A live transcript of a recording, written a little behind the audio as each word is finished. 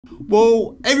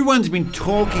Well, everyone's been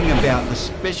talking about the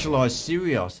Specialized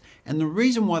Sirrus, and the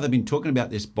reason why they've been talking about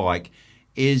this bike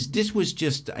is this was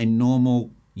just a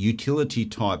normal utility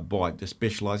type bike the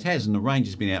Specialized has, and the range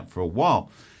has been out for a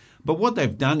while. But what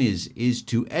they've done is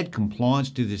to add compliance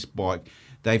to this bike.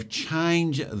 They've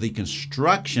changed the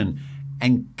construction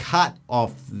and cut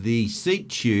off the seat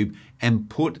tube and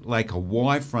put like a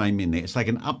Y frame in there. It's like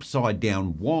an upside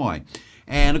down Y.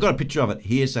 And I've got a picture of it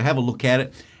here, so have a look at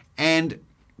it. And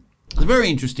it's a very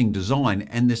interesting design,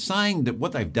 and they're saying that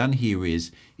what they've done here is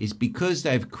because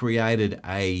they've created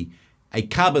a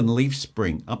carbon leaf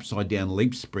spring, upside down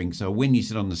leaf spring, so when you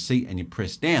sit on the seat and you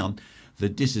press down,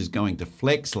 that this is going to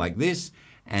flex like this,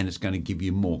 and it's going to give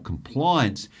you more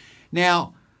compliance.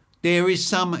 Now, there is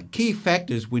some key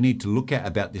factors we need to look at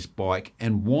about this bike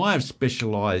and why I've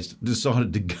Specialized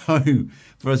decided to go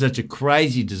for such a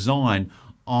crazy design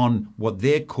on what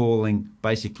they're calling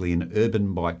basically an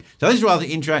urban bike. So this is rather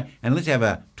intro, and let's have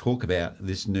a talk about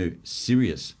this new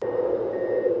Sirrus.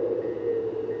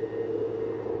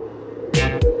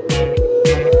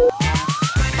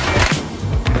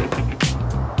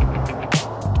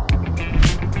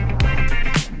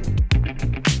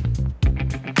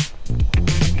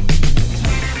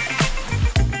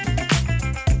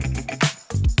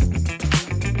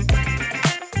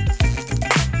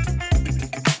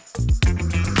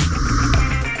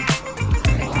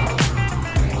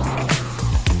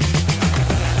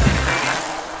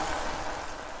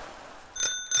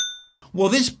 Well,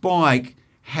 this bike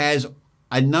has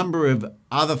a number of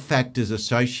other factors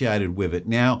associated with it.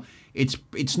 Now,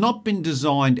 it's not been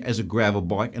designed as a gravel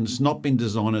bike, and it's not been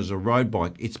designed as a road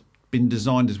bike. It's been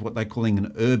designed as what they're calling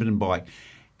an urban bike.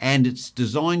 And it's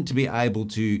designed to be able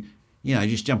to, you know,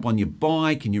 just jump on your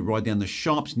bike and you ride down the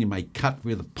shops and you may cut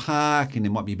through the park and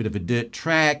there might be a bit of a dirt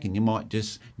track and you might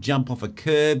just jump off a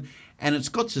curb. And it's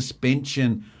got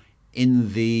suspension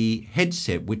in the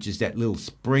headset, which is that little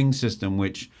spring system,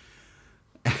 which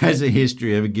has a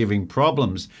history of giving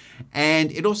problems.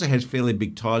 And it also has fairly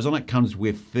big tires on it. Comes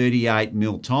with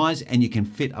 38mm tires, and you can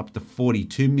fit up to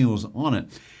 42mm on it.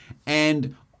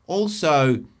 And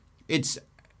also it's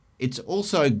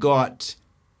also got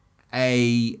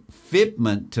a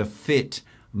fitment to fit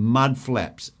mud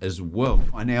flaps as well.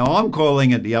 Now I'm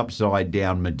calling it the upside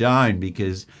down Madone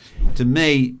because to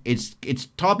me it's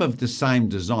type of the same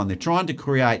design. They're trying to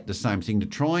create the same thing. They're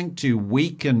trying to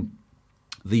weaken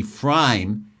the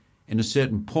frame in a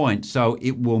certain point so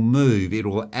it will move, it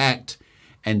will act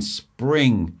and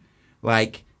spring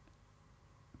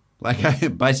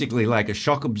basically like a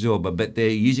shock absorber, but they're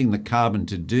using the carbon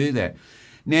to do that.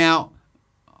 Now,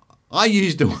 I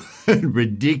used the word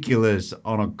ridiculous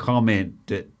on a comment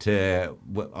that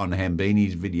on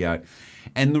Hambini's video,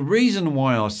 and the reason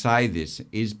why I say this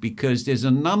is because there's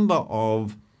a number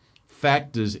of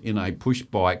factors in a push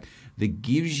bike that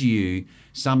gives you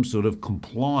some sort of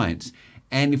compliance.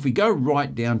 And if we go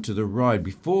right down to the road,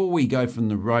 before we go from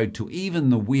the road to even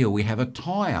the wheel, we have a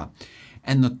tyre.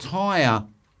 And the tyre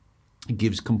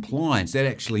gives compliance. That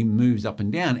actually moves up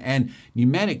and down. And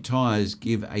pneumatic tyres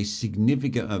give a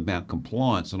significant amount of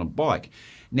compliance on a bike.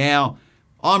 Now,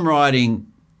 I'm riding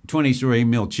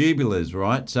 23mm tubulars,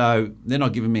 right? So they're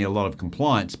not giving me a lot of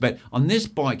compliance. But on this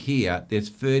bike here, there's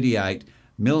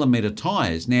 38mm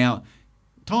tyres. Now,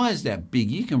 tyres that big,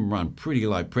 you can run pretty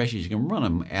low pressures. You can run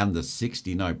them under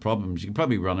 60, no problems. You can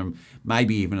probably run them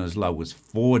maybe even as low as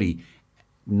 40,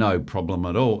 no problem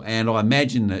at all. And I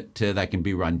imagine that they can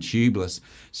be run tubeless.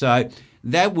 So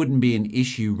that wouldn't be an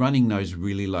issue running those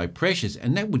really low pressures,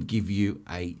 and that would give you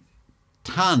a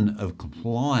ton of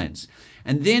compliance.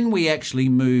 And then we actually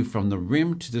move from the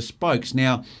rim to the spokes.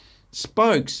 Now,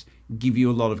 spokes give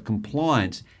you a lot of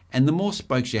compliance, and the more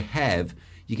spokes you have,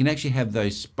 you can actually have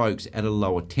those spokes at a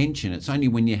lower tension. It's only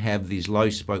when you have these low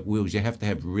spoke wheels, you have to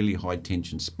have really high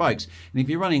tension spokes. And if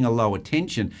you're running a lower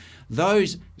tension,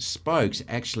 those spokes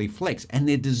actually flex, and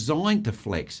they're designed to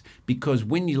flex because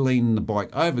when you lean the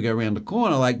bike over, go around the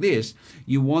corner like this,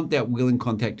 you want that wheel in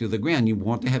contact with the ground. You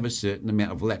want to have a certain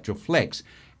amount of lateral flex,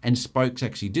 and spokes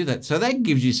actually do that. So that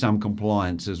gives you some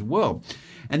compliance as well.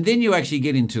 And then you actually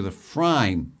get into the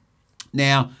frame.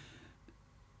 Now,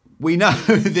 we know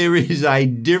there is a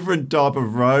different type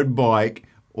of road bike,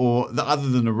 or other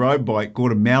than a road bike,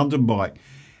 called a mountain bike.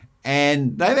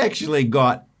 And they've actually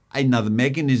got another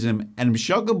mechanism and a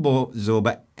shock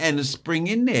absorber and a spring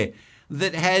in there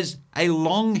that has a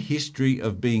long history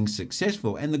of being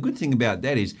successful. And the good thing about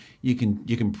that is you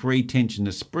can pre-tension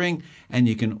the spring, and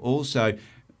you can also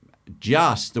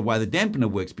adjust the way the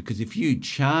dampener works, because if you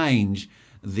change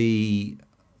the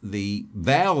the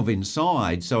valve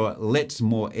inside so it lets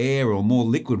more air or more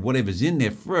liquid, whatever's in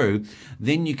there, through,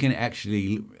 then you can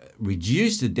actually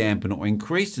reduce the dampener or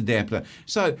increase the dampener.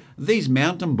 So these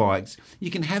mountain bikes, you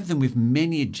can have them with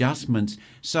many adjustments.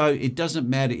 So it doesn't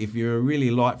matter if you're a really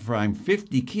light frame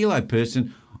 50 kilo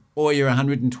person or you're a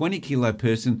 120 kilo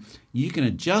person, you can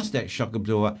adjust that shock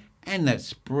absorber and that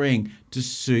spring to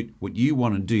suit what you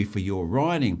want to do for your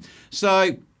riding.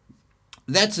 So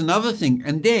that's another thing.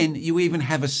 And then you even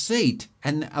have a seat,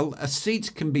 and a seats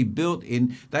can be built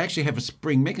in. They actually have a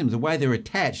spring mechanism. The way they're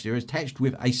attached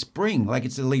with a spring, like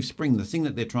it's a leaf spring, the thing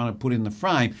that they're trying to put in the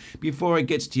frame before it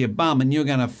gets to your bum, and you're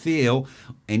going to feel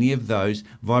any of those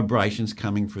vibrations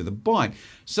coming through the bike.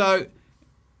 So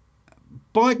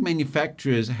bike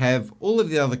manufacturers have all of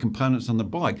the other components on the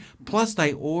bike, plus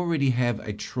they already have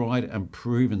a tried and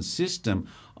proven system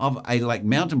of a like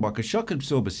mountain bike, a shock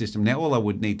absorber system. Now all I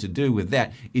would need to do with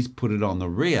that is put it on the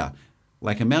rear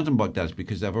like a mountain bike does,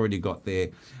 because they've already got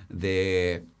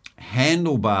their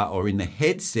handlebar or in the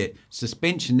headset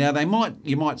suspension. Now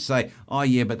you might say, oh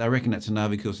yeah, but they reckon that's an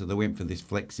overkill, so they went for this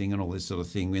flexing and all this sort of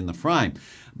thing in the frame.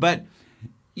 But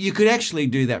you could actually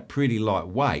do that pretty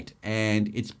lightweight,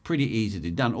 and it's pretty easy to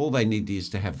do. All they need is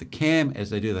to have the cam as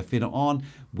they do the fitter on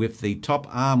with the top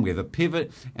arm with a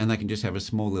pivot, and they can just have a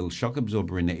small little shock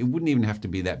absorber in there. It wouldn't even have to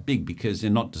be that big because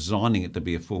they're not designing it to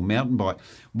be a full mountain bike.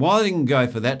 While they can go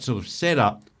for that sort of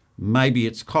setup, maybe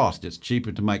it's cost. It's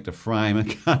cheaper to make the frame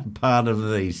and cut part of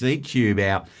the seat tube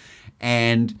out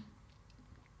and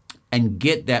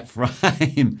get that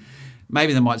frame.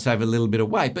 Maybe they might save a little bit of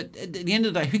weight, but at the end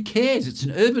of the day, who cares? It's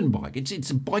an urban bike. It's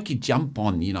a bike you jump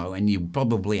on, you know, and you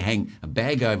probably hang a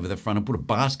bag over the front and put a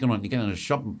basket on it. You go to a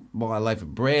shop and buy a loaf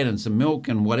of bread and some milk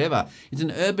and whatever. It's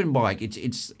an urban bike.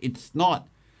 It's not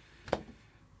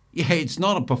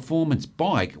a performance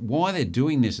bike. Why they're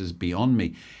doing this is beyond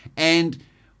me. And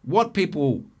what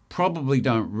people probably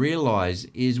don't realize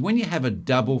is when you have a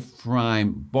double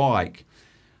frame bike,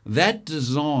 that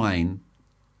design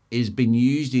has been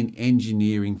used in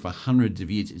engineering for hundreds of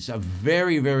years. It's a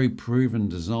very, very proven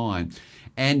design.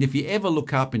 And if you ever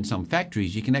look up in some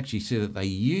factories, you can actually see that they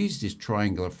use this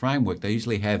triangular framework. They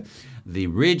usually have the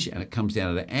ridge and it comes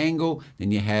down at an angle.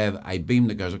 Then you have a beam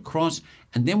that goes across.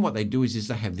 And then what they do is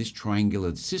they have this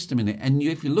triangular system in it. And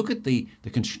if you look at the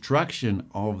construction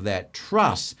of that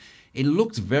truss, it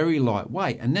looks very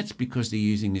lightweight. And that's because they're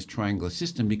using this triangular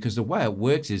system, because the way it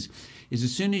works is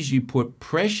as soon as you put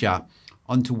pressure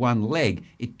onto one leg,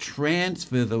 it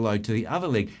transfers the load to the other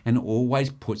leg and always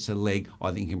puts the leg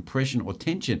either in compression or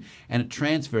tension, and it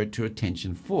transfers it to a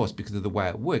tension force because of the way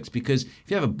it works. Because if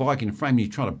you have a bike in a frame and you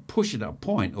try to push it at a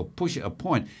point or push it at a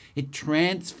point, it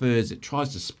transfers, it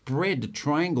tries to spread the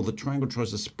triangle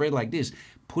tries to spread like this,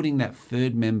 putting that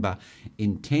third member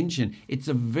in tension. It's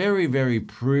a very, very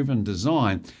proven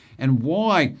design. And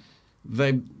why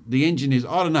the engineers,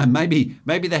 I don't know, maybe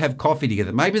they have coffee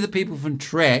together. Maybe the people from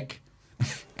Trek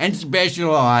and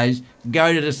Specialized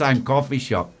go to the same coffee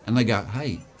shop and they go,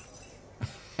 hey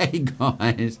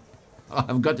guys,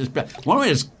 I've got this. Why don't we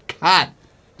just cut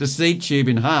the seat tube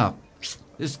in half?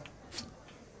 It'll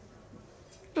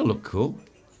look cool.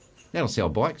 That'll sell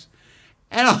bikes.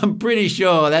 And I'm pretty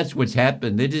sure that's what's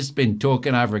happened. They've just been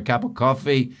talking over a cup of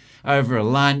coffee, over a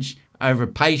lunch, over a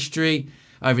pastry,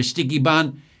 over a sticky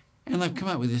bun. And they've come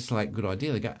up with this like good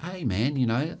idea. They go, hey man, you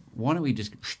know, why don't we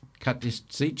just cut this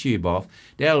seat tube off?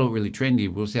 That'll look really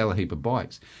trendy. We'll sell a heap of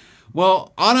bikes.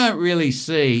 Well, I don't really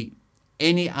see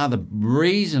any other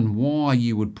reason why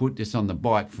you would put this on the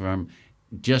bike from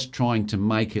just trying to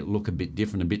make it look a bit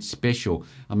different, a bit special.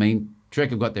 I mean, Trek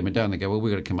have got their medal and they go, well,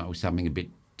 we've got to come up with something a bit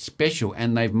special,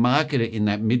 and they've marketed it in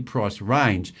that mid-price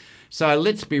range. So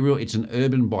let's be real, it's an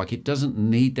urban bike. It doesn't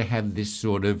need to have this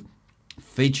sort of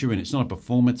feature, and it's not a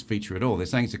performance feature at all. They're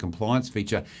saying it's a compliance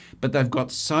feature, but they've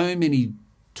got so many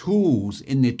tools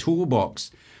in their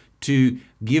toolbox to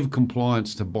give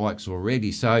compliance to bikes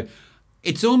already. So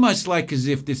it's almost like as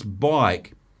if this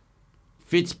bike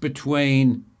fits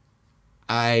between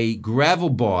a gravel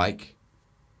bike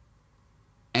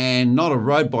and not a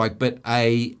road bike, but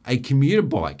a commuter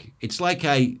bike. It's like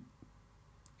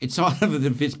it's either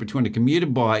that fits between a commuter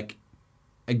bike,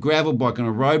 a gravel bike, and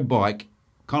a road bike,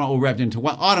 kind of all wrapped into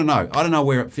one. I don't know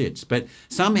where it fits, but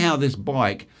somehow this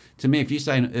bike, to me, if you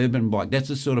say an urban bike, that's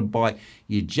the sort of bike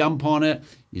you jump on it,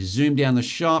 you zoom down the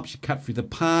shops, you cut through the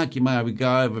park, you may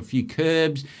go over a few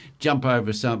curbs, jump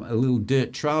over a little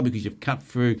dirt trail because you've cut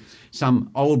through some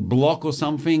old block or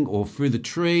something, or through the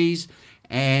trees,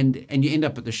 and you end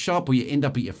up at the shop, or you end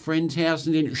up at your friend's house,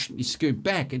 and then you scoot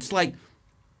back. It's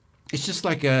just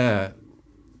like a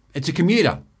it's a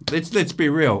commuter. Let's be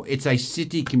real. It's a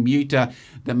city commuter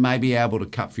that may be able to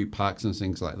cut through parks and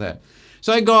things like that.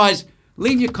 So guys,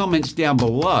 leave your comments down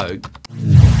below.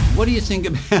 What do you think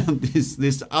about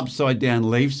this upside down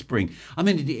leaf spring? I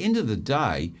mean, at the end of the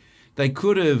day, they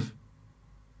could have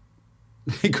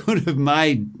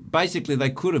made, basically they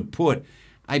could have put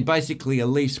basically a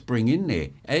leaf spring in there.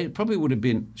 It probably would have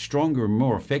been stronger and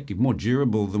more effective, more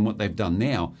durable than what they've done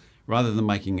now, rather than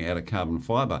making it out of carbon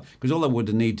fibre. Because all they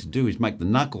would need to do is make the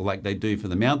knuckle like they do for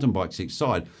the mountain bikes each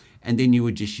side, and then you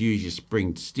would just use your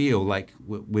spring steel like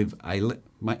with a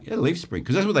leaf spring,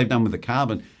 because that's what they've done with the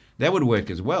carbon. That would work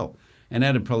as well, and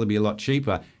that'd probably be a lot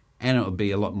cheaper, and it would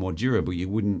be a lot more durable. You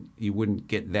wouldn't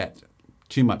get that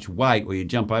too much weight where you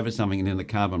jump over something and then the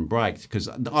carbon breaks, because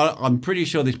I'm pretty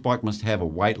sure this bike must have a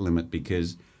weight limit,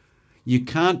 because you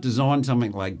can't design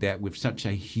something like that with such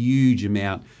a huge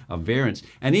amount of variance.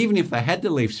 And even if they had the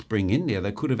leaf spring in there,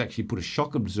 they could have actually put a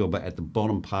shock absorber at the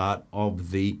bottom part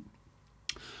of where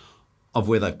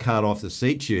they've cut off the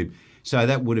seat tube. So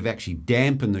that would have actually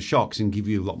dampened the shocks and give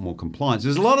you a lot more compliance.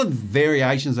 There's a lot of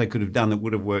variations they could have done that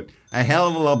would have worked a hell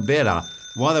of a lot better.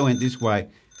 Why they went this way,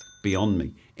 beyond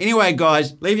me. Anyway,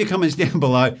 guys, leave your comments down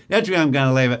below. That's where I'm going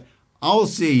to leave it. I'll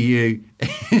see you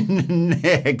in the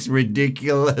next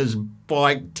ridiculous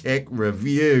bike tech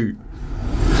review.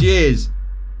 Cheers.